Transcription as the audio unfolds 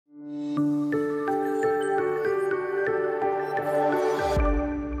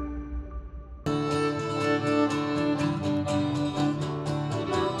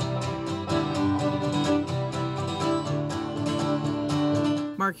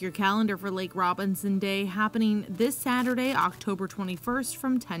Mark your calendar for Lake Robinson Day, happening this Saturday, October 21st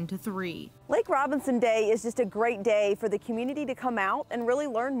from 10 to 3. Lake Robinson Day is just a great day for the community to come out and really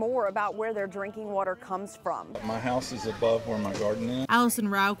learn more about where their drinking water comes from. My house is above where my garden is. Allison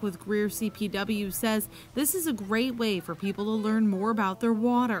Rauch with Greer CPW says this is a great way for people to learn more about their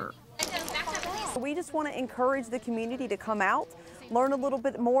water. We just want to encourage the community to come out, learn a little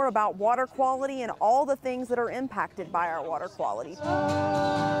bit more about water quality and all the things that are impacted by our water quality.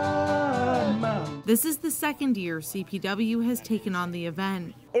 This is the second year CPW has taken on the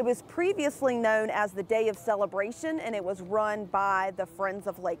event. It was previously known as the Day of Celebration, and it was run by the Friends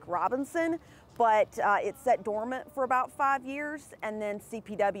of Lake Robinson, but it sat dormant for about 5 years, and then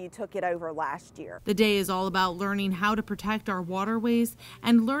CPW took it over last year. The day is all about learning how to protect our waterways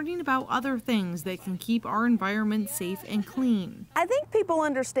and learning about other things that can keep our environment safe and clean. I think people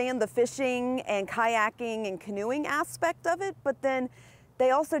understand the fishing and kayaking and canoeing aspect of it, but then they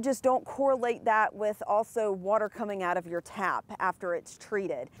also just don't correlate that with also water coming out of your tap after it's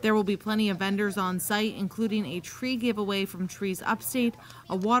treated. There will be plenty of vendors on site, including a tree giveaway from Trees Upstate,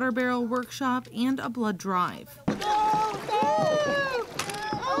 a water barrel workshop, and a blood drive.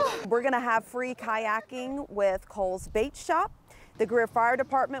 We're going to have free kayaking with Cole's Bait Shop. The Greer Fire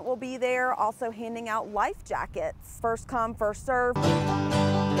Department will be there, also handing out life jackets. First come, first serve.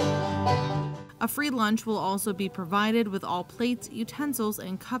 A free lunch will also be provided, with all plates, utensils,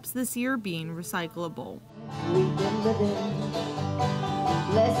 and cups this year being recyclable. We've been living,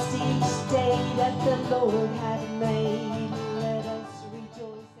 blessed each day that the Lord had made.